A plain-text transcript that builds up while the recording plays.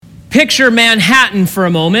Picture Manhattan for a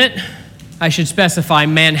moment. I should specify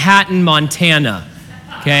Manhattan, Montana,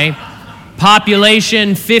 okay?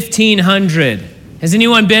 Population 1,500. Has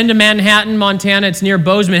anyone been to Manhattan, Montana? It's near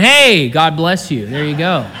Bozeman. Hey, God bless you. There you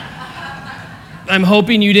go. I'm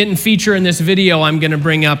hoping you didn't feature in this video I'm going to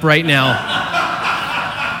bring up right now.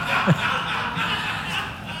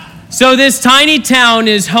 So this tiny town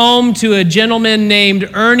is home to a gentleman named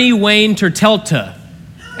Ernie Wayne Tertelta.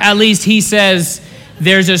 At least he says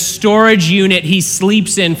there's a storage unit he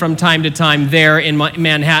sleeps in from time to time there in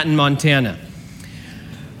Manhattan, Montana.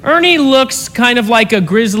 Ernie looks kind of like a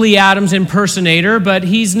Grizzly Adams impersonator, but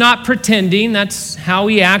he's not pretending. That's how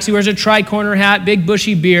he acts. He wears a tri-corner hat, big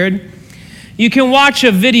bushy beard. You can watch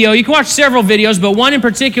a video, you can watch several videos, but one in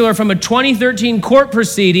particular from a 2013 court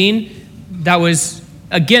proceeding that was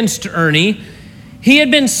against Ernie. He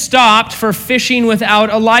had been stopped for fishing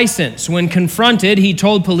without a license. When confronted, he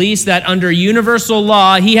told police that under universal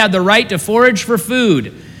law, he had the right to forage for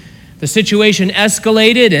food. The situation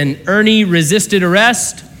escalated and Ernie resisted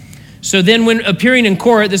arrest. So then when appearing in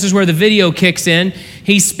court, this is where the video kicks in,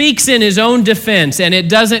 he speaks in his own defense, and it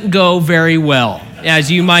doesn't go very well,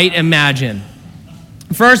 as you might imagine.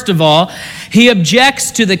 First of all, he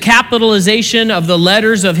objects to the capitalization of the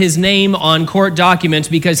letters of his name on court documents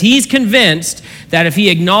because he's convinced that if he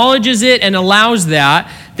acknowledges it and allows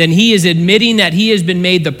that, then he is admitting that he has been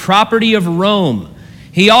made the property of Rome.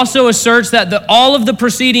 He also asserts that all of the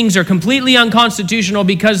proceedings are completely unconstitutional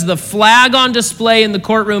because the flag on display in the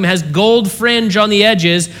courtroom has gold fringe on the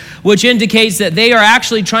edges, which indicates that they are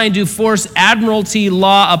actually trying to force admiralty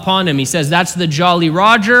law upon him. He says, that's the Jolly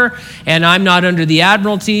Roger, and I'm not under the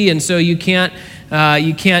admiralty, and so you can't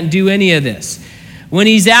do any of this. When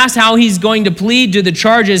he's asked how he's going to plead to the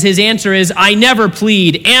charges, his answer is, I never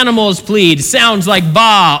plead, animals plead, sounds like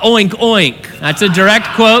bah, oink, oink. That's a direct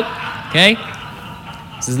quote, okay?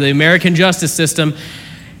 This is the American justice system.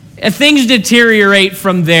 Things deteriorate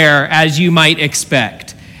from there, as you might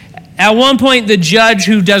expect. At one point, the judge,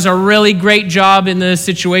 who does a really great job in the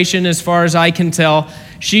situation as far as I can tell,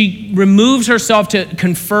 she removes herself to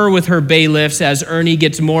confer with her bailiffs as Ernie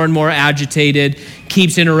gets more and more agitated,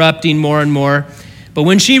 keeps interrupting more and more. But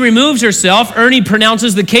when she removes herself, Ernie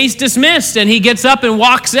pronounces the case dismissed, and he gets up and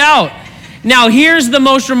walks out. Now, here's the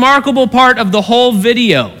most remarkable part of the whole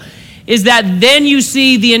video, is that then you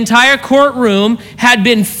see the entire courtroom had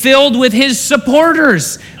been filled with his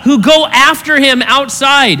supporters who go after him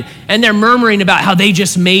outside, and they're murmuring about how they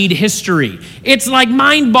just made history. It's like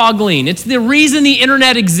mind-boggling. It's the reason the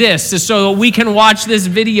internet exists, is so we can watch this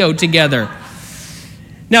video together.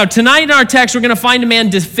 Now, tonight in our text, we're going to find a man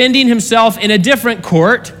defending himself in a different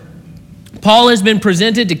court. Paul has been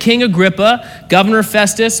presented to King Agrippa, Governor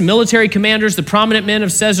Festus, military commanders, the prominent men of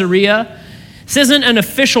Caesarea. This isn't an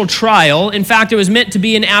official trial. In fact, it was meant to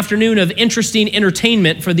be an afternoon of interesting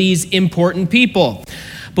entertainment for these important people.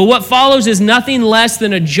 But what follows is nothing less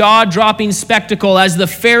than a jaw-dropping spectacle as the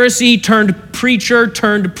Pharisee turned preacher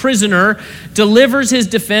turned prisoner delivers his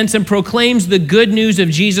defense and proclaims the good news of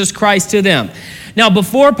Jesus Christ to them. Now,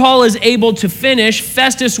 before Paul is able to finish,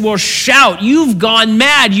 Festus will shout, "You've gone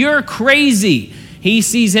mad, you're crazy." He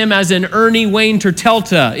sees him as an Ernie Wayne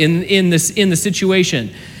Tertelta in the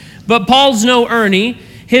situation. But Paul's no Ernie.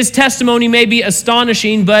 His testimony may be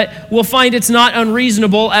astonishing, but we'll find it's not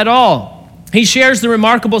unreasonable at all. He shares the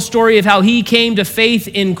remarkable story of how he came to faith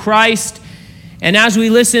in Christ. And as we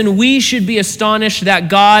listen, we should be astonished that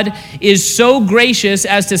God is so gracious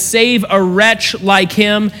as to save a wretch like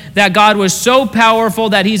him, that God was so powerful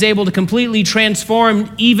that he's able to completely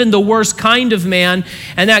transform even the worst kind of man,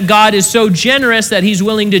 and that God is so generous that he's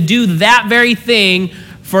willing to do that very thing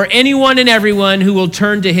for anyone and everyone who will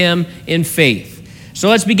turn to him in faith. So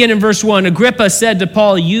let's begin in verse 1. Agrippa said to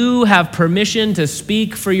Paul, "You have permission to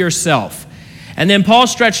speak for yourself." And then Paul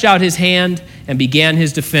stretched out his hand and began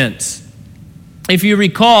his defense. If you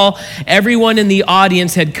recall, everyone in the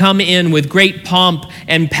audience had come in with great pomp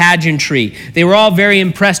and pageantry. They were all very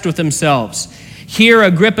impressed with themselves. Here,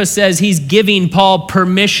 Agrippa says he's giving Paul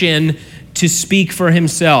permission to speak for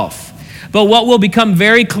himself. But what will become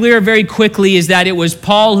very clear very quickly is that it was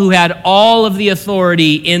Paul who had all of the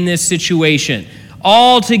authority in this situation,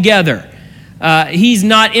 all together. He's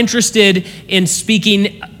not interested in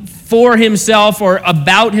speaking for himself or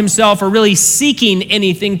about himself or really seeking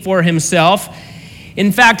anything for himself.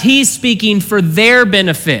 In fact, he's speaking for their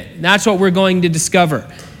benefit. That's what we're going to discover.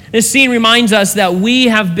 This scene reminds us that we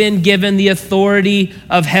have been given the authority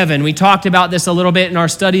of heaven. We talked about this a little bit in our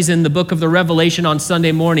studies in the book of the Revelation on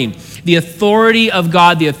Sunday morning. The authority of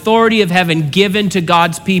God, the authority of heaven given to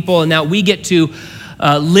God's people, and that we get to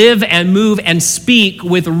live and move and speak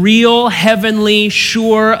with real, heavenly,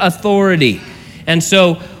 sure authority. And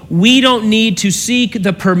so we don't need to seek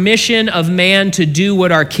the permission of man to do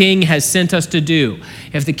what our King has sent us to do.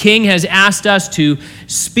 If the King has asked us to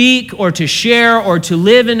speak or to share or to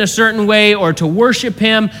live in a certain way or to worship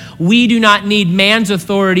him, we do not need man's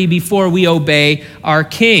authority before we obey our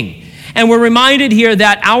King. And we're reminded here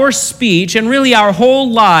that our speech and really our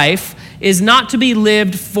whole life is not to be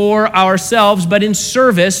lived for ourselves, but in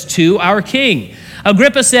service to our King.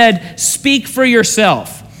 Agrippa said, "Speak for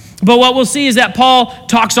yourself." But what we'll see is that Paul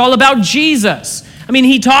talks all about Jesus. I mean,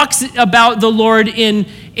 he talks about the Lord in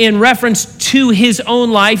reference to his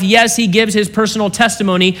own life. Yes, he gives his personal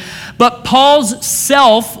testimony, but Paul's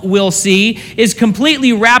self, we'll see, is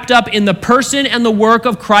completely wrapped up in the person and the work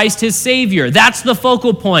of Christ, his Savior. That's the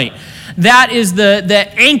focal point. That is the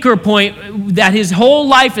anchor point that his whole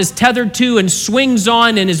life is tethered to and swings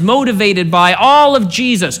on and is motivated by all of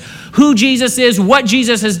Jesus. Who Jesus is, what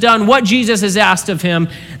Jesus has done, what Jesus has asked of him.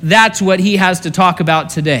 That's what he has to talk about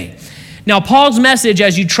today. Now, Paul's message,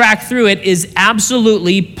 as you track through it, is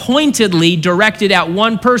absolutely pointedly directed at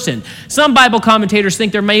one person. Some Bible commentators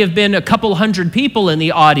think there may have been a couple hundred people in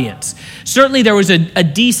the audience. Certainly there was a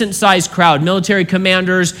decent-sized crowd, military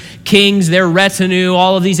commanders, kings, their retinue,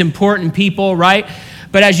 all of these important people, right?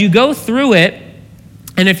 But as you go through it,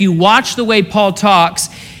 and if you watch the way Paul talks,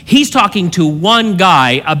 he's talking to one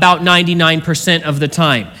guy about 99% of the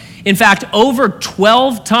time. In fact, over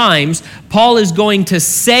 12 times, Paul is going to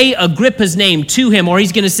say Agrippa's name to him, or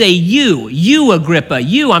he's going to say, you Agrippa,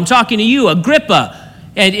 I'm talking to you, Agrippa.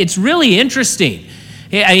 And it's really interesting.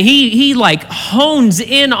 He like hones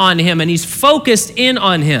in on him, and he's focused in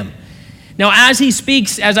on him. Now, as he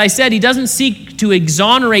speaks, as I said, he doesn't seek to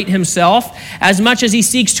exonerate himself as much as he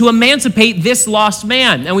seeks to emancipate this lost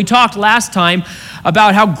man. And we talked last time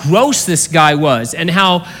about how gross this guy was and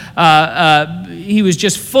how he was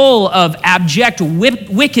just full of abject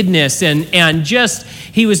wickedness and just,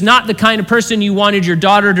 he was not the kind of person you wanted your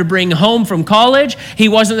daughter to bring home from college. He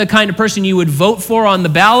wasn't the kind of person you would vote for on the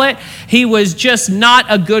ballot. He was just not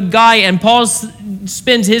a good guy. And Paul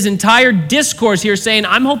spends his entire discourse here saying,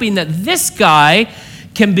 I'm hoping that this guy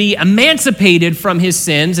can be emancipated from his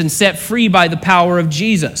sins and set free by the power of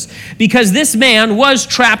Jesus. Because this man was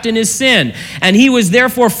trapped in his sin, and he was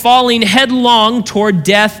therefore falling headlong toward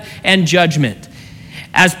death and judgment.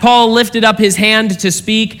 As Paul lifted up his hand to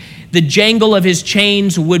speak, the jangle of his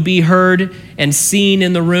chains would be heard and seen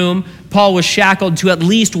in the room. Paul was shackled to at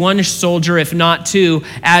least one soldier, if not two,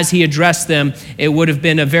 as he addressed them. It would have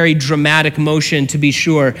been a very dramatic motion, to be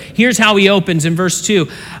sure. Here's how he opens in verse 2.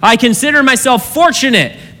 I consider myself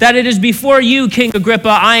fortunate that it is before you, King Agrippa,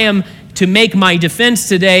 I am to make my defense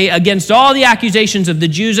today against all the accusations of the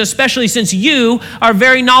Jews, especially since you are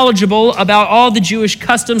very knowledgeable about all the Jewish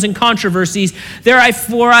customs and controversies.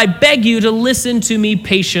 Therefore, I beg you to listen to me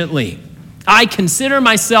patiently. I consider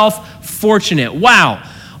myself fortunate. Wow.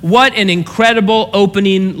 What an incredible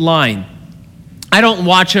opening line. I don't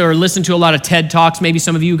watch or listen to a lot of TED Talks. Maybe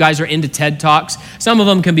some of you guys are into TED Talks. Some of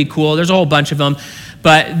them can be cool. There's a whole bunch of them.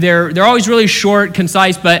 But they're always really short,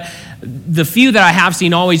 concise. But the few that I have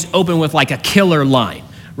seen always open with like a killer line,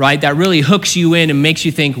 right? That really hooks you in and makes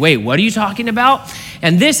you think, wait, what are you talking about?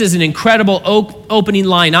 And this is an incredible opening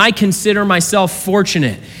line. I consider myself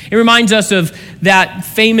fortunate. It reminds us of that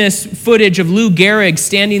famous footage of Lou Gehrig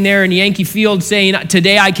standing there in Yankee Field saying,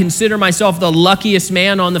 today I consider myself the luckiest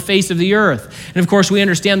man on the face of the earth. And of course, we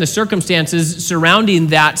understand the circumstances surrounding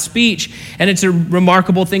that speech, and it's a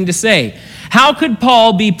remarkable thing to say. How could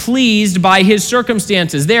Paul be pleased by his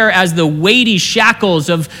circumstances there as the weighty shackles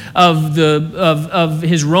of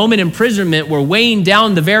his Roman imprisonment were weighing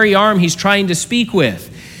down the very arm he's trying to speak with?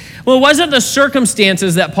 Well, it wasn't the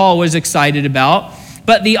circumstances that Paul was excited about,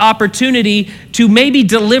 but the opportunity to maybe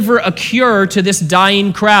deliver a cure to this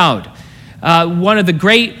dying crowd. There's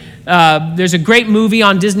a great movie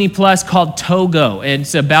on Disney Plus called Togo.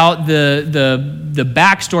 It's about the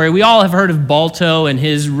backstory. We all have heard of Balto and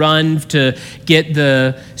his run to get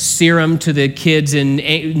the serum to the kids in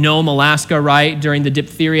Nome, Alaska, right, during the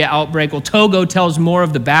diphtheria outbreak. Well, Togo tells more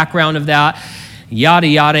of the background of that. Yada,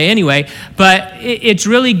 yada, anyway. But it's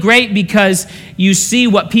really great because you see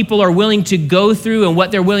what people are willing to go through and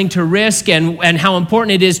what they're willing to risk and how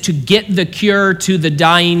important it is to get the cure to the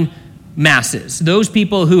dying masses. Those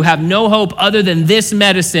people who have no hope other than this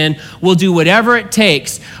medicine will do whatever it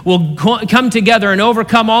takes, will come together and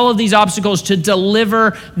overcome all of these obstacles to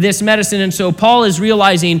deliver this medicine. And so Paul is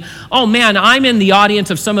realizing, oh man, I'm in the audience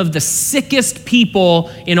of some of the sickest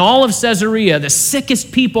people in all of Caesarea, the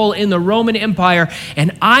sickest people in the Roman Empire,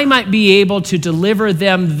 and I might be able to deliver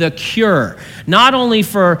them the cure, not only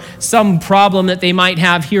for some problem that they might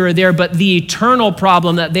have here or there, but the eternal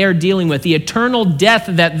problem that they're dealing with, the eternal death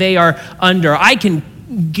that they are under. I can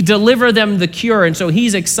deliver them the cure. And so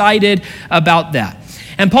he's excited about that.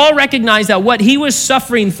 And Paul recognized that what he was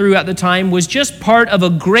suffering through at the time was just part of a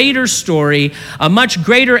greater story, a much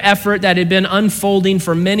greater effort that had been unfolding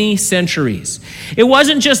for many centuries. It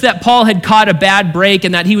wasn't just that Paul had caught a bad break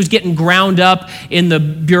and that he was getting ground up in the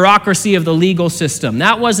bureaucracy of the legal system.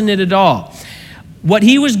 That wasn't it at all. What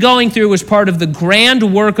he was going through was part of the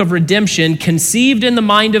grand work of redemption conceived in the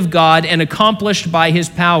mind of God and accomplished by his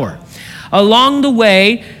power. Along the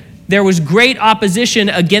way, there was great opposition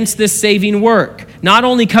against this saving work, not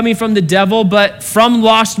only coming from the devil, but from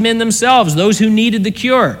lost men themselves, those who needed the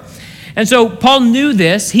cure. And so Paul knew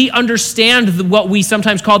this. He understood what we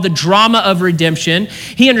sometimes call the drama of redemption.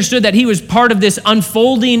 He understood that he was part of this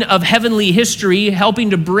unfolding of heavenly history, helping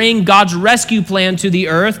to bring God's rescue plan to the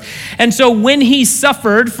earth. And so when he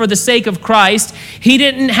suffered for the sake of Christ, he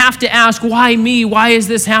didn't have to ask, why me? Why is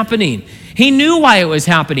this happening? He knew why it was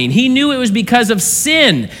happening. He knew it was because of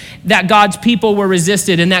sin that God's people were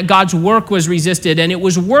resisted and that God's work was resisted. And it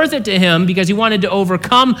was worth it to him because he wanted to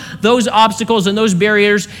overcome those obstacles and those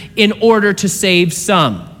barriers in order to save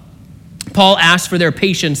some. Paul asked for their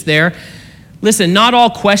patience there. Listen, not all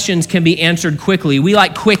questions can be answered quickly. We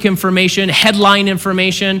like quick information, headline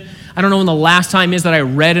information. I don't know when the last time is that I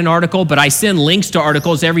read an article, but I send links to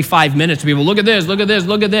articles every 5 minutes to people. Look at this, look at this,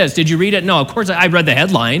 look at this. Did you read it? No, of course I read the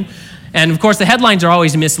headline. And of course, the headlines are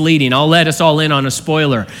always misleading. I'll let us all in on a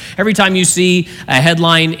spoiler. Every time you see a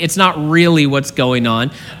headline, it's not really what's going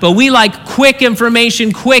on. But we like quick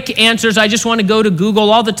information, quick answers. I just want to go to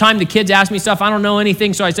Google all the time. The kids ask me stuff. I don't know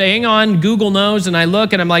anything. So I say, hang on, Google knows. And I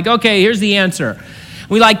look and I'm like, okay, here's the answer.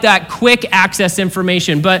 We like that quick access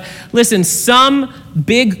information. But listen, some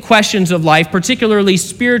big questions of life, particularly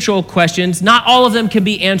spiritual questions, not all of them can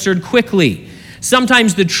be answered quickly.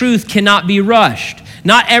 Sometimes the truth cannot be rushed.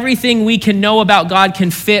 Not everything we can know about God can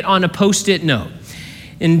fit on a Post-it note.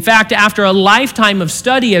 In fact, after a lifetime of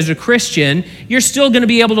study as a Christian, you're still going to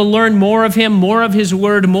be able to learn more of him, more of his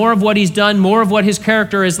word, more of what he's done, more of what his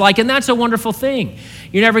character is like, and that's a wonderful thing.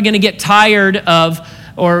 You're never going to get tired of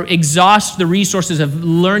or exhaust the resources of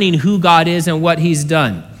learning who God is and what he's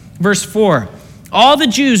done. Verse 4, all the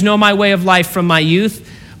Jews know my way of life from my youth,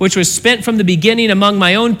 which was spent from the beginning among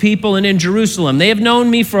my own people and in Jerusalem. They have known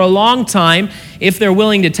me for a long time, if they're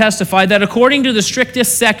willing to testify, that according to the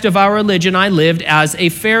strictest sect of our religion, I lived as a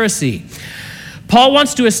Pharisee. Paul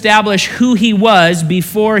wants to establish who he was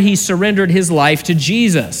before he surrendered his life to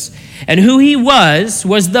Jesus. And who he was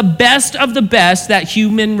the best of the best that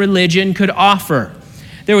human religion could offer.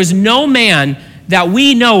 There was no man that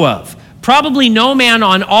we know of, probably no man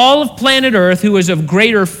on all of planet Earth who was of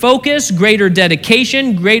greater focus, greater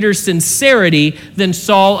dedication, greater sincerity than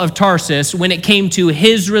Saul of Tarsus when it came to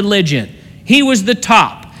his religion. He was the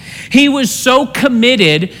top. He was so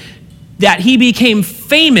committed that he became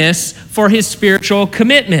famous for his spiritual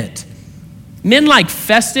commitment. Men like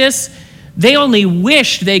Festus, they only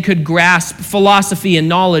wished they could grasp philosophy and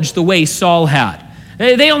knowledge the way Saul had.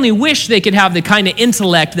 They only wished they could have the kind of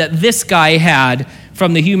intellect that this guy had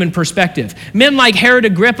from the human perspective. Men like Herod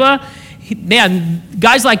Agrippa, man,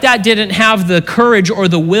 guys like that didn't have the courage or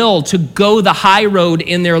the will to go the high road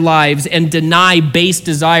in their lives and deny base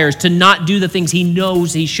desires, to not do the things he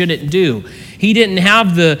knows he shouldn't do. He didn't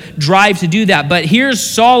have the drive to do that. But here's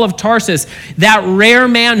Saul of Tarsus, that rare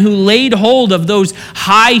man who laid hold of those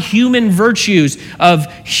high human virtues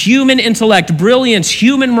of human intellect, brilliance,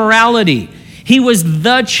 human morality. He was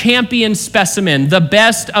the champion specimen, the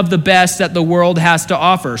best of the best that the world has to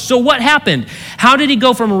offer. So what happened? How did he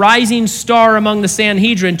go from rising star among the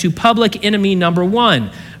Sanhedrin to public enemy number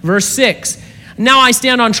one? Verse 6, now I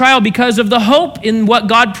stand on trial because of the hope in what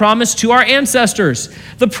God promised to our ancestors.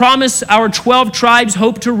 The promise our 12 tribes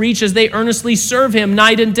hope to reach as they earnestly serve him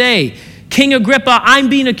night and day. King Agrippa, I'm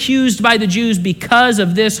being accused by the Jews because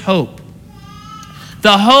of this hope.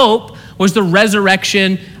 The hope was the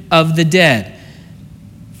resurrection of the dead.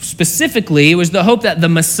 Specifically, it was the hope that the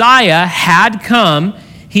Messiah had come,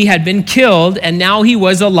 he had been killed, and now he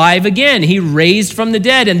was alive again. He raised from the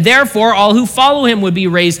dead, and therefore all who follow him would be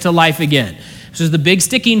raised to life again. This is the big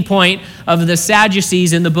sticking point of the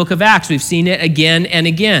Sadducees in the book of Acts. We've seen it again and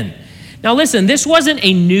again. Now listen, this wasn't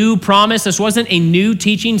a new promise. This wasn't a new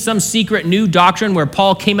teaching, some secret new doctrine where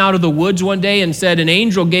Paul came out of the woods one day and said, an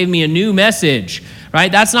angel gave me a new message,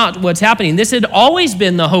 right? That's not what's happening. This had always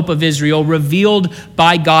been the hope of Israel revealed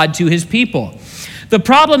by God to his people. The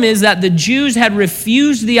problem is that the Jews had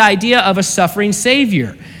refused the idea of a suffering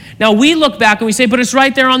Savior. Now we look back and we say, but it's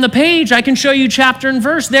right there on the page. I can show you chapter and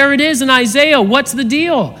verse. There it is in Isaiah. What's the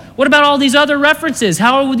deal? What about all these other references?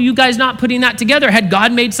 How are you guys not putting that together? Had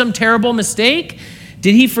God made some terrible mistake?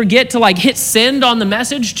 Did he forget to hit send on the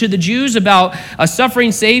message to the Jews about a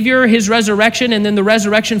suffering Savior, his resurrection, and then the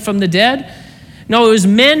resurrection from the dead? No, it was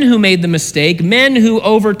men who made the mistake, men who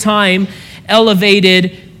over time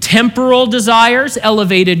elevated temporal desires,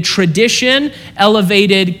 elevated tradition,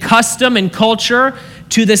 elevated custom and culture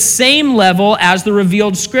to the same level as the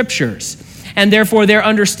revealed scriptures. And therefore their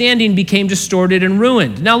understanding became distorted and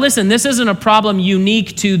ruined. Now listen, this isn't a problem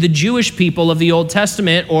unique to the Jewish people of the Old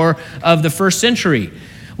Testament or of the first century.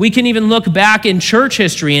 We can even look back in church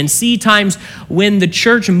history and see times when the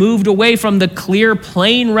church moved away from the clear,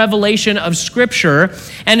 plain revelation of Scripture,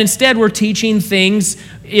 and instead we're teaching things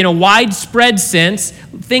in a widespread sense,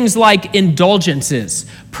 things like indulgences,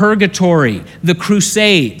 purgatory, the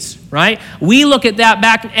Crusades, right? We look at that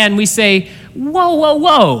back and we say, whoa, whoa,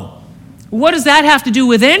 whoa. What does that have to do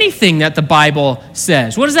with anything that the Bible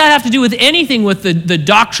says? What does that have to do with anything with the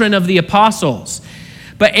doctrine of the apostles?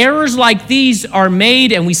 But errors like these are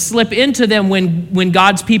made, and we slip into them when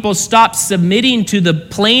God's people stop submitting to the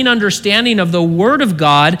plain understanding of the Word of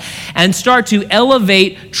God and start to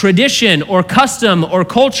elevate tradition or custom or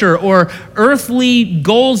culture or earthly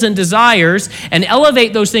goals and desires and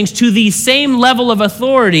elevate those things to the same level of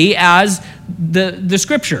authority as the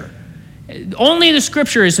Scripture. Only the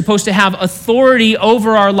Scripture is supposed to have authority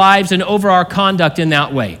over our lives and over our conduct in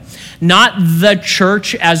that way. Not the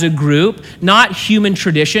church as a group, not human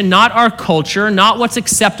tradition, not our culture, not what's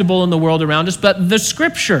acceptable in the world around us, but the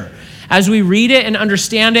Scripture as we read it and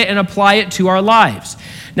understand it and apply it to our lives.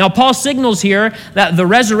 Now, Paul signals here that the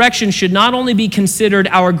resurrection should not only be considered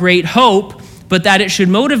our great hope, but that it should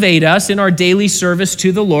motivate us in our daily service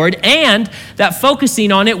to the Lord, and that focusing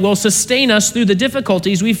on it will sustain us through the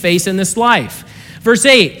difficulties we face in this life. Verse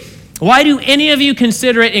 8, why do any of you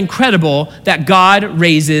consider it incredible that God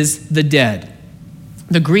raises the dead?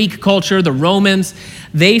 The Greek culture, the Romans,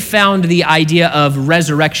 they found the idea of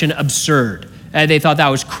resurrection absurd. They thought that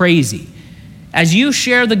was crazy. As you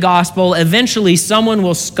share the gospel, eventually someone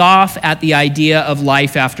will scoff at the idea of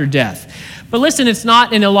life after death. But listen, it's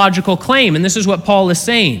not an illogical claim, and this is what Paul is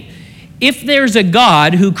saying. If there's a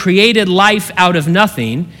God who created life out of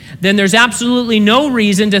nothing, then there's absolutely no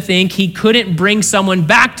reason to think he couldn't bring someone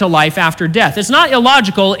back to life after death. It's not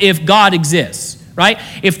illogical if God exists, right?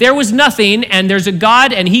 If there was nothing and there's a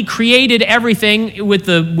God and he created everything with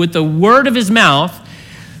the word of his mouth,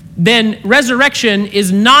 then resurrection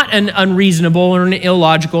is not an unreasonable or an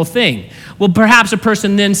illogical thing. Well, perhaps a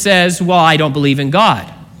person then says, well, I don't believe in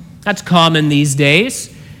God. That's common these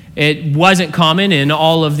days. It wasn't common in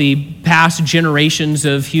all of the past generations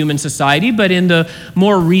of human society, but in the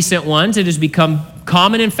more recent ones, it has become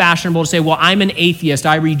common and fashionable to say, well, I'm an atheist.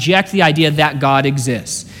 I reject the idea that God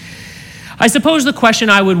exists. I suppose the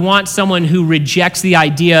question I would want someone who rejects the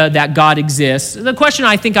idea that God exists, the question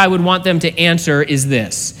I think I would want them to answer is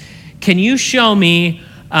this. Can you show me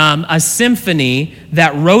a symphony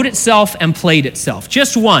that wrote itself and played itself?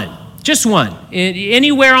 Just one. Just one.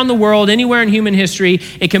 Anywhere on the world, anywhere in human history,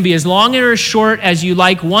 it can be as long or as short as you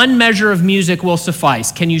like. One measure of music will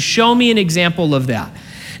suffice. Can you show me an example of that?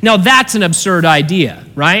 Now, that's an absurd idea,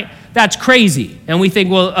 right? That's crazy. And we think,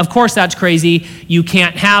 well, of course that's crazy. You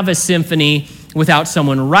can't have a symphony without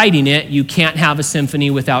someone writing it. You can't have a symphony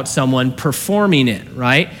without someone performing it,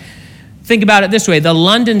 right? Think about it this way. The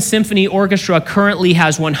London Symphony Orchestra currently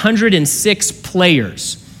has 106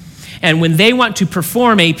 players. And when they want to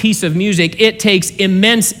perform a piece of music, it takes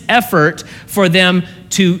immense effort for them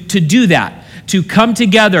to do that, to come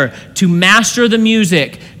together, to master the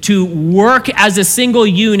music, to work as a single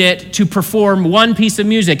unit to perform one piece of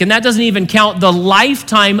music. And that doesn't even count the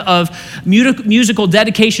lifetime of musical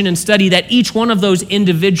dedication and study that each one of those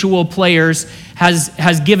individual players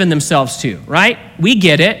has given themselves to, right? We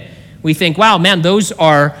get it. We think, wow, man, those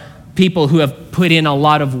are people who have put in a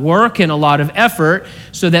lot of work and a lot of effort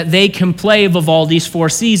so that they can play Vivaldi's Four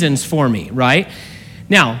Seasons for me, right?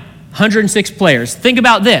 Now, 106 players. Think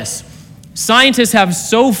about this. Scientists have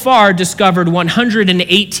so far discovered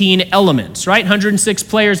 118 elements, right? 106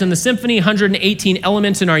 players in the symphony, 118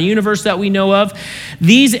 elements in our universe that we know of.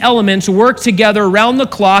 These elements work together around the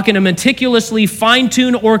clock in a meticulously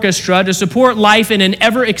fine-tuned orchestra to support life in an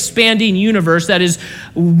ever-expanding universe that is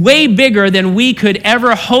way bigger than we could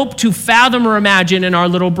ever hope to fathom or imagine in our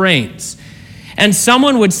little brains. And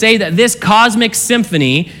someone would say that this cosmic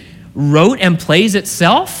symphony wrote and plays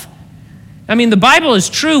itself? I mean, the Bible is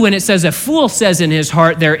true when it says, a fool says in his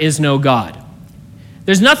heart, there is no God.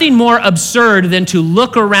 There's nothing more absurd than to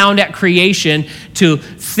look around at creation, to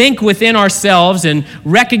think within ourselves and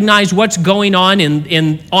recognize what's going on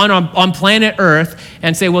on planet Earth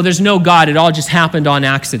and say, well, there's no God. It all just happened on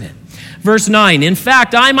accident. Verse 9, in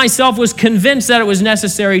fact, I myself was convinced that it was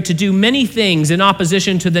necessary to do many things in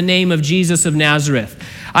opposition to the name of Jesus of Nazareth.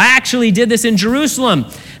 I actually did this in Jerusalem,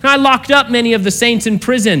 and I locked up many of the saints in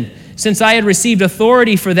prison, since I had received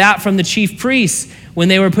authority for that from the chief priests. When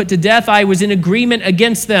they were put to death, I was in agreement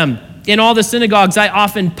against them. In all the synagogues, I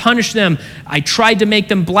often punished them. I tried to make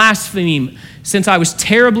them blaspheme. Since I was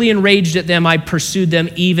terribly enraged at them, I pursued them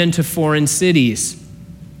even to foreign cities.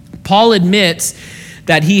 Paul admits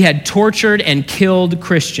that he had tortured and killed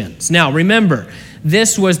Christians. Now, remember,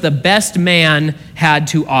 this was the best man had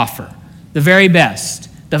to offer, the very best.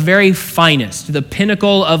 The very finest, the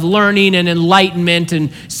pinnacle of learning and enlightenment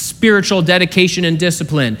and spiritual dedication and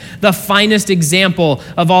discipline. The finest example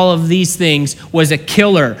of all of these things was a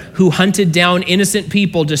killer who hunted down innocent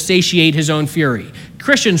people to satiate his own fury.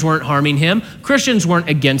 Christians weren't harming him. Christians weren't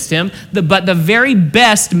against him. But the very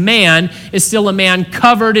best man is still a man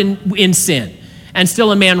covered in sin, and still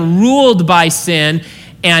a man ruled by sin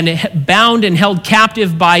and bound and held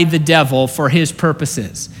captive by the devil for his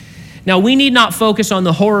purposes. Now, we need not focus on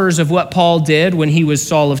the horrors of what Paul did when he was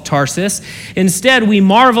Saul of Tarsus. Instead, we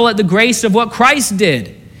marvel at the grace of what Christ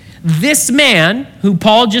did. This man, who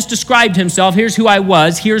Paul just described himself, here's who I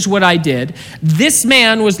was, here's what I did. This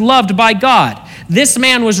man was loved by God. This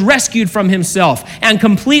man was rescued from himself and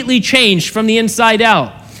completely changed from the inside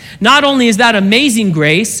out. Not only is that amazing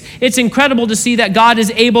grace, it's incredible to see that God is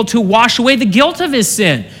able to wash away the guilt of his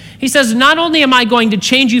sin. He says, not only am I going to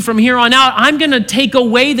change you from here on out, I'm going to take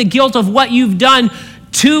away the guilt of what you've done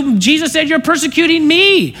to, Jesus said, you're persecuting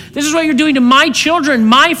me. This is what you're doing to my children,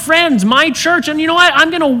 my friends, my church. And you know what?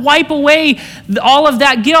 I'm going to wipe away all of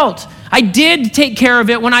that guilt. I did take care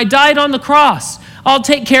of it when I died on the cross. I'll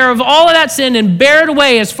take care of all of that sin and bear it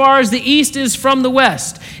away as far as the east is from the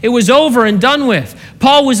west. It was over and done with.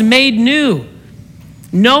 Paul was made new.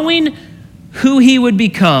 Knowing who he would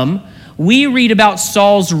become, we read about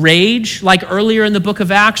Saul's rage, like earlier in the book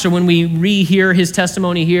of Acts, or when we rehear his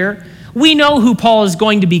testimony here. We know who Paul is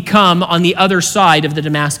going to become on the other side of the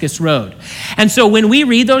Damascus road. And so when we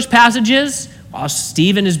read those passages, while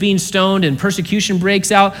Stephen is being stoned and persecution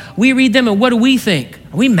breaks out, we read them and what do we think?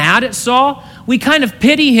 Are we mad at Saul? We kind of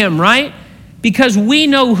pity him, right? Because we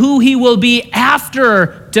know who he will be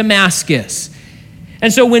after Damascus.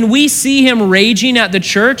 And so when we see him raging at the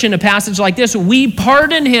church in a passage like this, we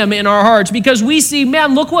pardon him in our hearts because we see,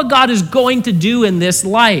 man, look what God is going to do in this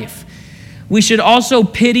life. We should also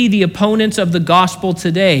pity the opponents of the gospel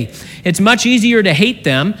today. It's much easier to hate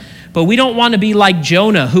them, but we don't want to be like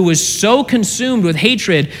Jonah, who was so consumed with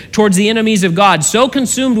hatred towards the enemies of God, so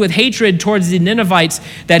consumed with hatred towards the Ninevites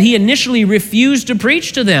that he initially refused to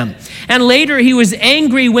preach to them. And later he was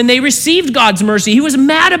angry when they received God's mercy. He was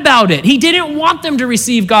mad about it. He didn't want them to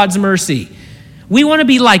receive God's mercy. We want to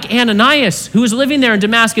be like Ananias, who was living there in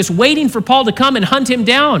Damascus, waiting for Paul to come and hunt him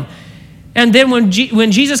down. And then when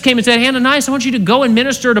Jesus came and said, Ananias, I want you to go and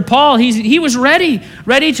minister to Paul, he was ready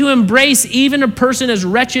to embrace even a person as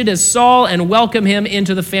wretched as Saul and welcome him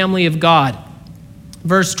into the family of God.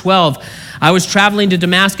 Verse 12, I was traveling to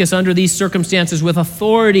Damascus under these circumstances with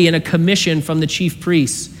authority and a commission from the chief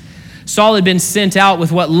priests. Saul had been sent out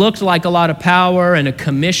with what looked like a lot of power and a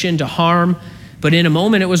commission to harm, but in a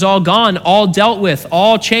moment it was all gone, all dealt with,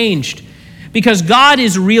 all changed, because God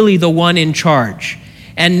is really the one in charge.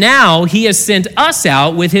 And now he has sent us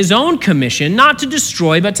out with his own commission, not to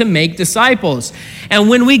destroy, but to make disciples. And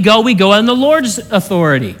when we go on the Lord's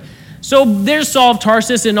authority. So there's Saul of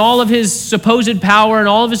Tarsus and all of his supposed power and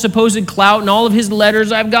all of his supposed clout and all of his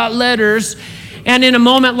letters. I've got letters. And in a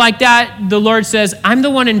moment like that, the Lord says, I'm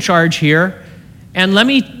the one in charge here. And let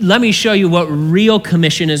me show you what real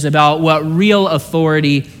commission is about, what real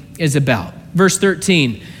authority is about. Verse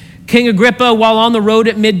 13. King Agrippa, while on the road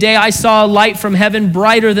at midday, I saw a light from heaven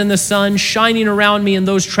brighter than the sun shining around me and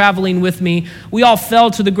those traveling with me. We all fell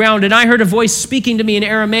to the ground, and I heard a voice speaking to me in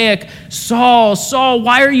Aramaic, Saul, Saul,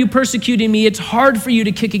 why are you persecuting me? It's hard for you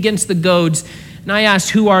to kick against the goads. And I asked,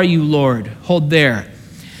 who are you, Lord? Hold there.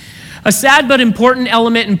 A sad but important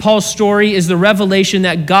element in Paul's story is the revelation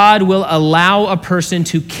that God will allow a person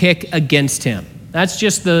to kick against him. That's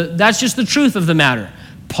just the truth of the matter.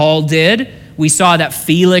 Paul did. We saw that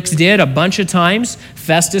Felix did a bunch of times.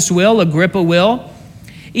 Festus will, Agrippa will.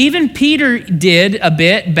 Even Peter did a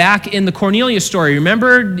bit back in the Cornelius story.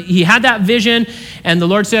 Remember, he had that vision, and the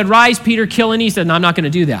Lord said, rise, Peter, kill. And he said, no, I'm not going to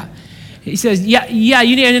do that. He says, yeah,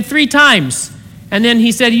 you did it 3 times. And then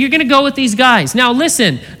he said, you're going to go with these guys. Now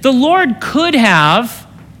listen, the Lord could have,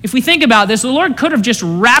 if we think about this, the Lord could have just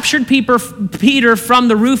raptured Peter from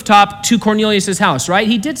the rooftop to Cornelius' house, right?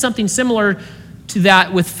 He did something similar to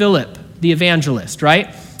that with Philip, the evangelist,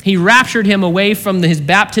 right? He raptured him away from his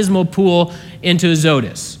baptismal pool into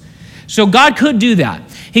Azotus. So God could do that.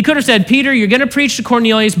 He could have said, Peter, you're going to preach to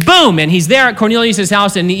Cornelius, boom, and he's there at Cornelius'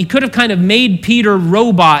 house, and he could have kind of made Peter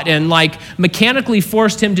robot and like mechanically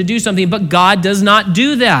forced him to do something, but God does not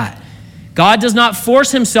do that. God does not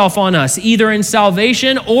force himself on us, either in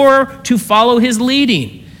salvation or to follow his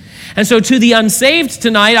leading. And so to the unsaved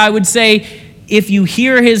tonight, I would say, if you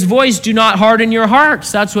hear his voice, do not harden your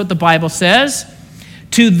hearts. That's what the Bible says.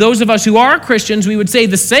 To those of us who are Christians, we would say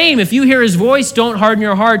the same. If you hear his voice, don't harden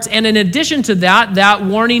your hearts. And in addition to that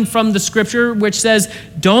warning from the scripture which says,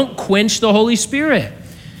 don't quench the Holy Spirit.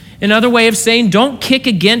 Another way of saying, don't kick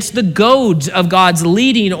against the goads of God's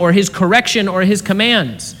leading or his correction or his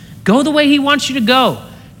commands. Go the way he wants you to go.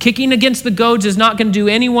 Kicking against the goads is not going to do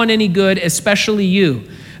anyone any good, especially you.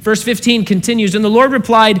 Verse 15 continues, and the Lord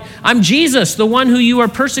replied, I'm Jesus, the one who you are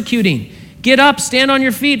persecuting. Get up, stand on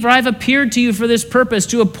your feet, for I have appeared to you for this purpose,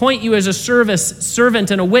 to appoint you as a servant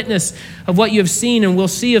and a witness of what you have seen and will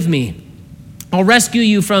see of me. I'll rescue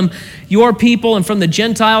you from your people and from the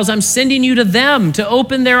Gentiles. I'm sending you to them to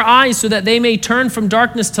open their eyes so that they may turn from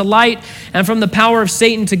darkness to light and from the power of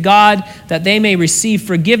Satan to God, that they may receive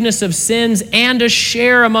forgiveness of sins and a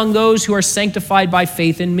share among those who are sanctified by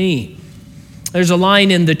faith in me. There's a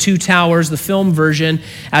line in The Two Towers, the film version,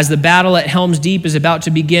 as the battle at Helm's Deep is about to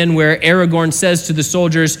begin, where Aragorn says to the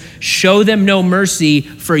soldiers, show them no mercy,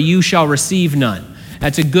 for you shall receive none.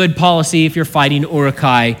 That's a good policy if you're fighting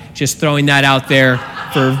Uruk-hai, just throwing that out there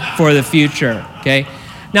for the future, okay?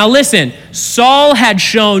 Now listen, Saul had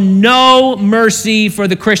shown no mercy for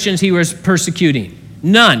the Christians he was persecuting.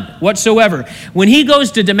 None whatsoever. When he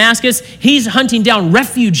goes to Damascus, he's hunting down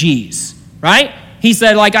refugees, right? He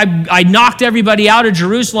said, like, I knocked everybody out of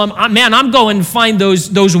Jerusalem. Man, I'm going to find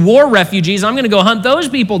those war refugees. I'm going to go hunt those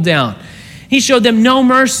people down. He showed them no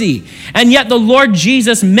mercy. And yet the Lord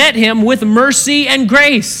Jesus met him with mercy and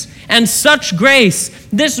grace. And such grace,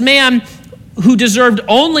 this man who deserved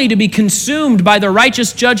only to be consumed by the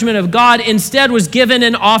righteous judgment of God instead was given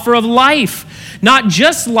an offer of life. Not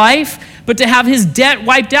just life, but to have his debt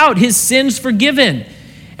wiped out, his sins forgiven,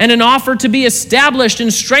 and an offer to be established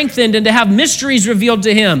and strengthened and to have mysteries revealed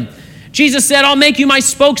to him. Jesus said, I'll make you my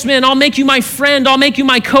spokesman, I'll make you my friend, I'll make you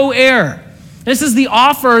my co-heir. This is the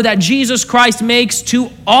offer that Jesus Christ makes to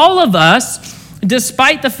all of us,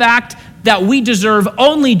 despite the fact that we deserve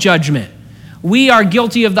only judgment. We are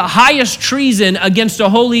guilty of the highest treason against a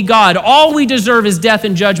holy God. All we deserve is death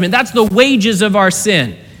and judgment. That's the wages of our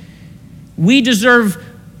sin. We deserve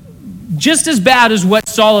just as bad as what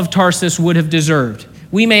Saul of Tarsus would have deserved.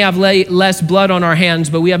 We may have less blood on our hands,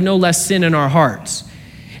 but we have no less sin in our hearts.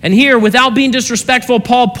 And here, without being disrespectful,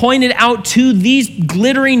 Paul pointed out to these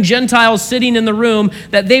glittering Gentiles sitting in the room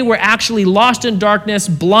that they were actually lost in darkness,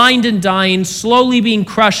 blind and dying, slowly being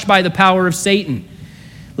crushed by the power of Satan.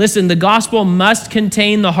 Listen, the gospel must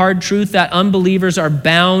contain the hard truth that unbelievers are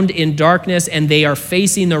bound in darkness and they are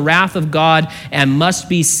facing the wrath of God and must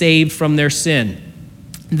be saved from their sin.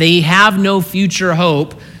 They have no future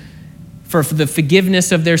hope for the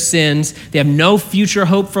forgiveness of their sins. They have no future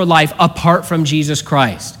hope for life apart from Jesus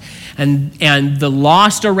Christ. And the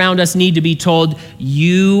lost around us need to be told,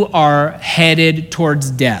 you are headed towards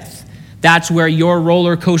death. That's where your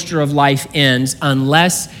roller coaster of life ends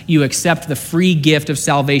unless you accept the free gift of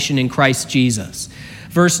salvation in Christ Jesus.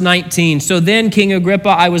 Verse 19, so then, King Agrippa,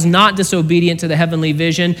 I was not disobedient to the heavenly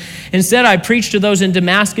vision. Instead, I preached to those in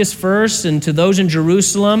Damascus first and to those in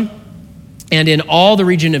Jerusalem and in all the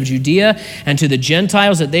region of Judea, and to the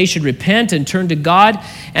Gentiles that they should repent and turn to God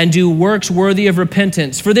and do works worthy of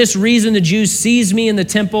repentance. For this reason, the Jews seized me in the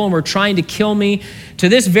temple and were trying to kill me. To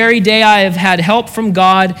this very day, I have had help from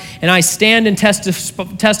God, and I stand and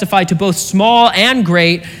testify to both small and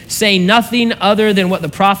great, saying nothing other than what the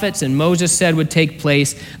prophets and Moses said would take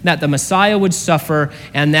place, that the Messiah would suffer,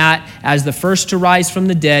 and that as the first to rise from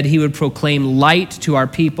the dead, he would proclaim light to our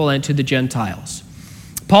people and to the Gentiles.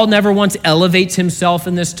 Paul never once elevates himself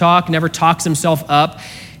in this talk, never talks himself up.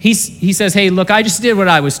 He says, hey, look, I just did what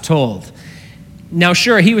I was told. Now,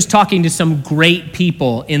 sure, he was talking to some great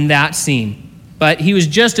people in that scene, but he was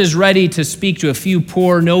just as ready to speak to a few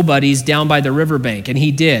poor nobodies down by the riverbank, and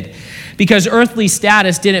he did, because earthly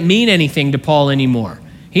status didn't mean anything to Paul anymore.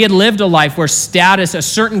 He had lived a life where status, a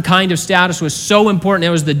certain kind of status, was so important.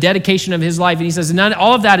 It was the dedication of his life, and he says,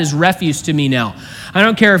 all of that is refuse to me now. I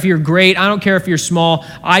don't care if you're great. I don't care if you're small.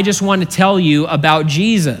 I just want to tell you about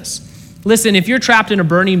Jesus. Listen, if you're trapped in a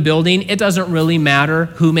burning building, it doesn't really matter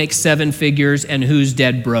who makes 7 figures and who's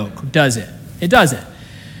dead broke, does it? It doesn't.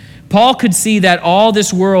 Paul could see that all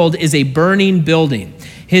this world is a burning building.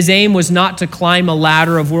 His aim was not to climb a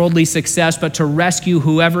ladder of worldly success, but to rescue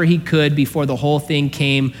whoever he could before the whole thing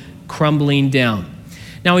came crumbling down.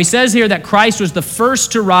 Now, he says here that Christ was the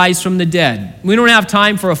first to rise from the dead. We don't have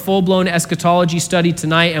time for a full-blown eschatology study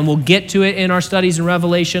tonight, and we'll get to it in our studies in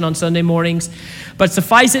Revelation on Sunday mornings. But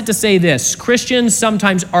suffice it to say this: Christians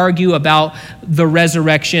sometimes argue about the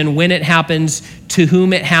resurrection, when it happens, to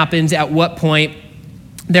whom it happens, at what point.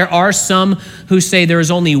 There are some who say there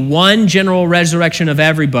is only one general resurrection of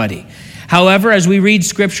everybody. However, as we read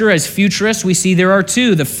Scripture as futurists, we see there are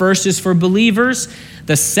 2. The first is for believers.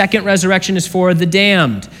 The second resurrection is for the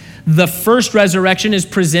damned. The first resurrection is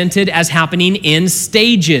presented as happening in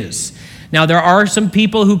stages. Now, there are some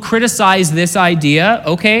people who criticize this idea.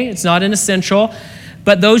 Okay, it's not an essential,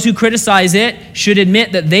 but those who criticize it should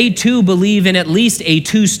admit that they too believe in at least a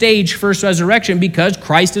 2-stage first resurrection, because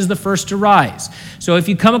Christ is the first to rise. So if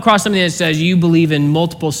you come across something that says you believe in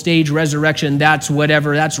multiple stage resurrection, that's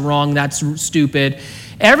whatever, that's wrong, that's stupid.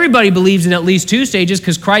 Everybody believes in at least 2 stages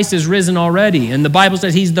because Christ is risen already, and the Bible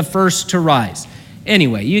says he's the first to rise.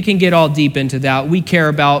 Anyway, you can get all deep into that. We care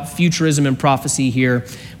about futurism and prophecy here.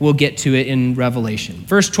 We'll get to it in Revelation.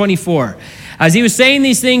 Verse 24. As he was saying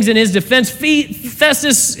these things in his defense,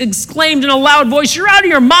 Festus exclaimed in a loud voice, "You're out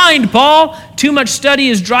of your mind, Paul. Too much study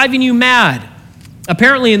is driving you mad."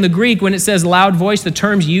 Apparently in the Greek, when it says loud voice, the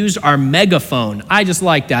terms used are megaphone. I just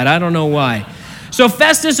like that. I don't know why. So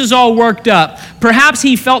Festus is all worked up. Perhaps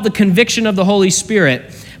he felt the conviction of the Holy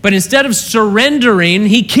Spirit, but instead of surrendering,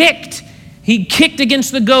 he kicked. He kicked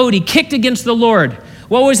against the goad. He kicked against the Lord.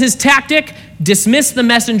 What was his tactic? Dismiss the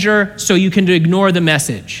messenger so you can ignore the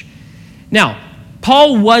message. Now,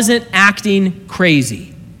 Paul wasn't acting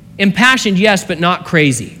crazy. Impassioned, yes, but not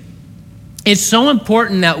crazy. It's so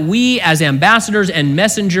important that we as ambassadors and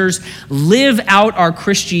messengers live out our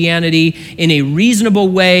Christianity in a reasonable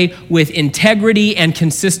way with integrity and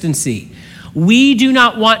consistency. We do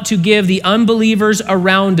not want to give the unbelievers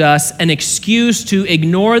around us an excuse to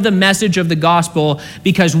ignore the message of the gospel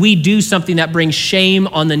because we do something that brings shame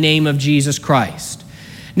on the name of Jesus Christ.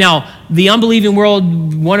 Now, the unbelieving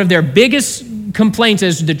world, one of their biggest complaints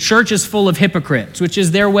is the church is full of hypocrites, which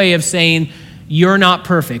is their way of saying, you're not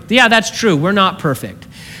perfect. Yeah, that's true. We're not perfect.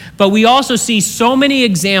 But we also see so many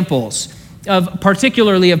examples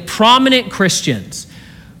particularly of prominent Christians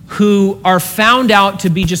who are found out to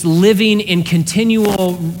be just living in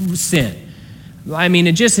continual sin. I mean,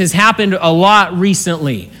 it just has happened a lot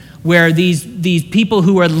recently where these people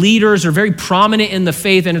who are leaders are very prominent in the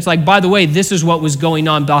faith, and it's like, by the way, this is what was going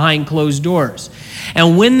on behind closed doors.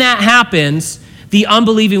 And when that happens, the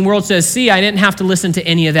unbelieving world says, see, I didn't have to listen to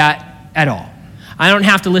any of that at all. I don't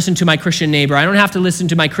have to listen to my Christian neighbor. I don't have to listen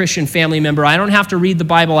to my Christian family member. I don't have to read the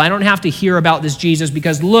Bible. I don't have to hear about this Jesus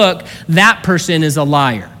because, look, that person is a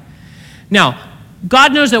liar. Now,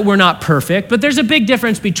 God knows that we're not perfect, but there's a big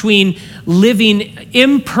difference between living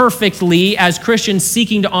imperfectly as Christians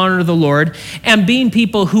seeking to honor the Lord and being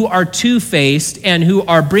people who are two-faced and who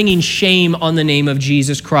are bringing shame on the name of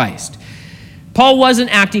Jesus Christ. Paul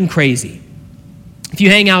wasn't acting crazy. If you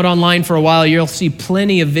hang out online for a while, you'll see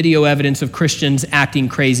plenty of video evidence of Christians acting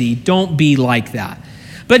crazy. Don't be like that.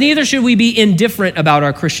 But neither should we be indifferent about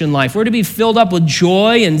our Christian life. We're to be filled up with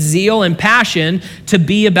joy and zeal and passion to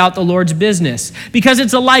be about the Lord's business because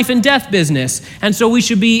it's a life and death business. And so we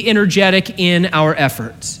should be energetic in our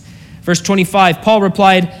efforts. Verse 25, Paul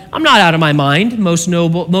replied, I'm not out of my mind, most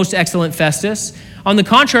noble, most excellent Festus. On the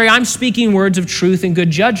contrary, I'm speaking words of truth and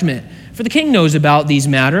good judgment. For the king knows about these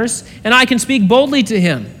matters, and I can speak boldly to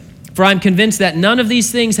him. For I'm convinced that none of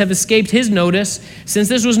these things have escaped his notice, since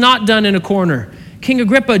this was not done in a corner. King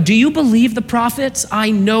Agrippa, do you believe the prophets?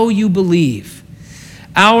 I know you believe.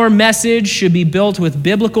 Our message should be built with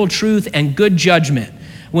biblical truth and good judgment.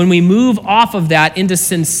 When we move off of that into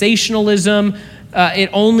sensationalism, it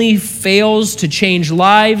only fails to change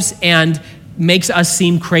lives and makes us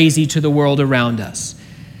seem crazy to the world around us.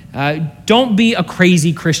 Don't be a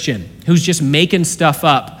crazy Christian who's just making stuff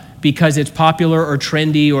up because it's popular or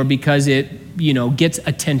trendy or because it, gets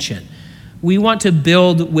attention. We want to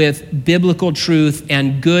build with biblical truth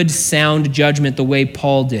and good, sound judgment the way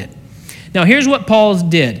Paul did. Now, here's what Paul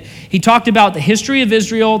did. He talked about the history of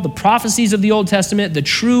Israel, the prophecies of the Old Testament, the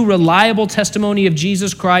true, reliable testimony of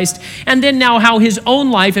Jesus Christ, and then now how his own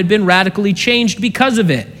life had been radically changed because of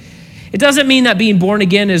it. It doesn't mean that being born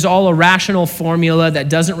again is all a rational formula that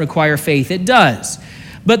doesn't require faith. It does.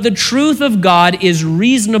 But the truth of God is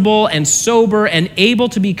reasonable and sober and able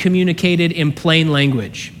to be communicated in plain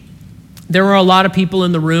language. There were a lot of people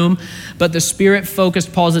in the room, but the Spirit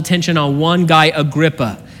focused Paul's attention on one guy,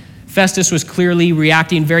 Agrippa. Festus was clearly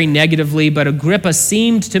reacting very negatively, but Agrippa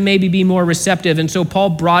seemed to maybe be more receptive, and so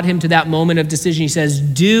Paul brought him to that moment of decision. He says,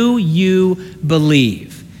 "Do you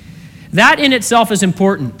believe?" That in itself is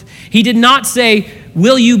important. He did not say,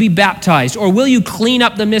 "Will you be baptized?" or "Will you clean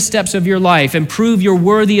up the missteps of your life and prove you're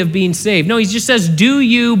worthy of being saved?" No, he just says, "Do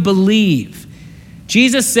you believe?"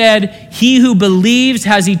 Jesus said, "He who believes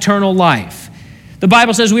has eternal life." The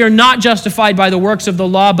Bible says we are not justified by the works of the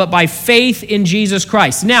law, but by faith in Jesus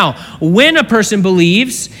Christ. Now, when a person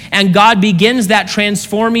believes and God begins that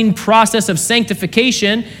transforming process of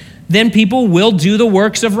sanctification, then people will do the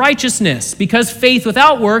works of righteousness, because faith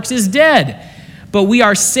without works is dead. But we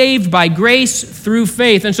are saved by grace through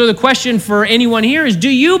faith. And so the question for anyone here is, do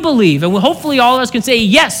you believe? And hopefully all of us can say,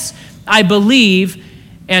 yes, I believe.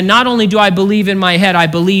 And not only do I believe in my head, I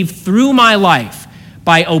believe through my life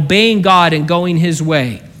by obeying God and going his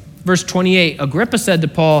way. Verse 28, Agrippa said to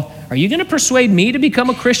Paul, "Are you going to persuade me to become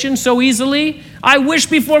a Christian so easily?" "I wish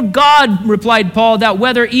before God," replied Paul, "that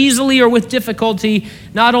whether easily or with difficulty,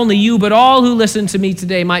 not only you, but all who listen to me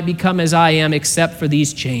today might become as I am, except for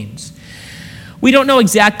these chains." We don't know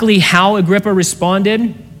exactly how Agrippa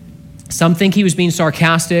responded. Some think he was being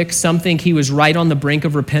sarcastic. Some think he was right on the brink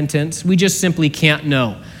of repentance. We just simply can't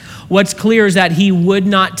know. What's clear is that he would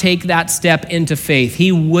not take that step into faith. He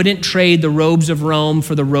wouldn't trade the robes of Rome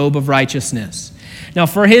for the robe of righteousness. Now,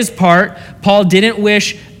 for his part, Paul didn't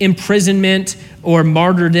wish imprisonment or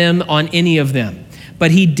martyrdom on any of them. But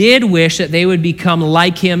he did wish that they would become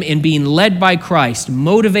like him in being led by Christ,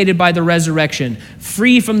 motivated by the resurrection,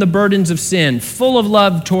 free from the burdens of sin, full of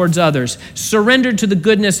love towards others, surrendered to the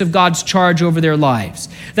goodness of God's charge over their lives.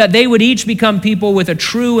 That they would each become people with a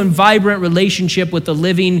true and vibrant relationship with the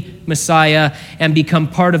living Messiah and become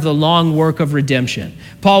part of the long work of redemption.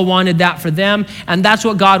 Paul wanted that for them, and that's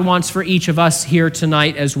what God wants for each of us here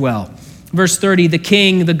tonight as well. Verse 30, the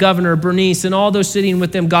king, the governor, Bernice, and all those sitting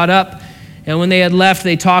with them got up. And when they had left,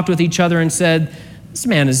 they talked with each other and said, "This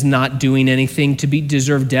man is not doing anything to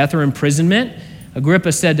deserve death or imprisonment."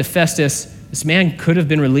 Agrippa said to Festus, "This man could have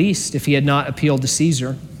been released if he had not appealed to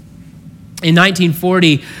Caesar." In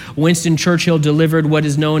 1940, Winston Churchill delivered what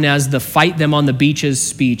is known as the "Fight Them on the Beaches"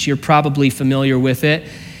 speech. You're probably familiar with it.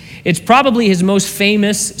 It's probably his most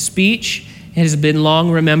famous speech. It has been long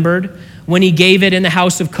remembered. When he gave it in the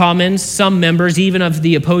House of Commons, some members, even of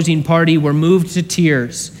the opposing party, were moved to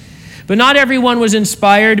tears. But not everyone was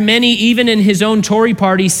inspired. Many, even in his own Tory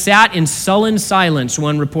party, sat in sullen silence,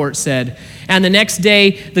 one report said. And the next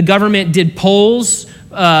day, the government did polls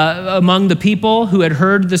among the people who had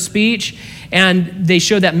heard the speech, and they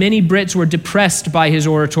showed that many Brits were depressed by his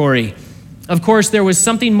oratory. Of course, there was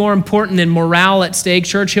something more important than morale at stake.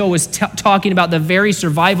 Churchill was talking about the very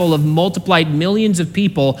survival of multiplied millions of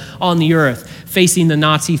people on the earth facing the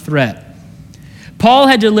Nazi threat. Paul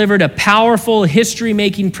had delivered a powerful,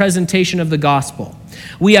 history-making presentation of the gospel.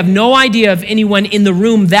 We have no idea if anyone in the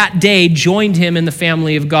room that day joined him in the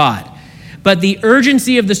family of God. But the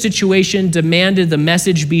urgency of the situation demanded the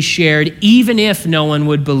message be shared, even if no one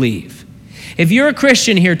would believe. If you're a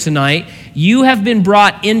Christian here tonight, you have been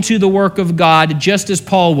brought into the work of God just as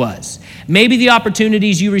Paul was. Maybe the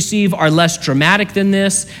opportunities you receive are less dramatic than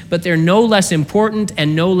this, but they're no less important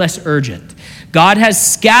and no less urgent. God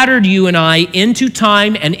has scattered you and I into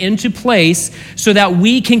time and into place so that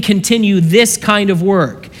we can continue this kind of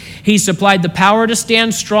work. He's supplied the power to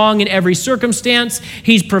stand strong in every circumstance.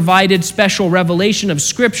 He's provided special revelation of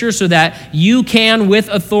Scripture so that you can, with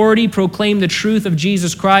authority, proclaim the truth of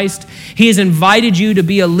Jesus Christ. He has invited you to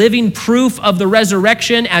be a living proof of the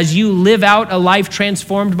resurrection as you live out a life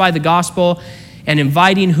transformed by the gospel, and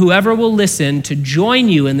inviting whoever will listen to join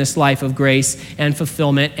you in this life of grace and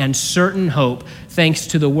fulfillment and certain hope, thanks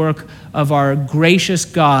to the work of our gracious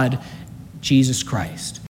God, Jesus Christ.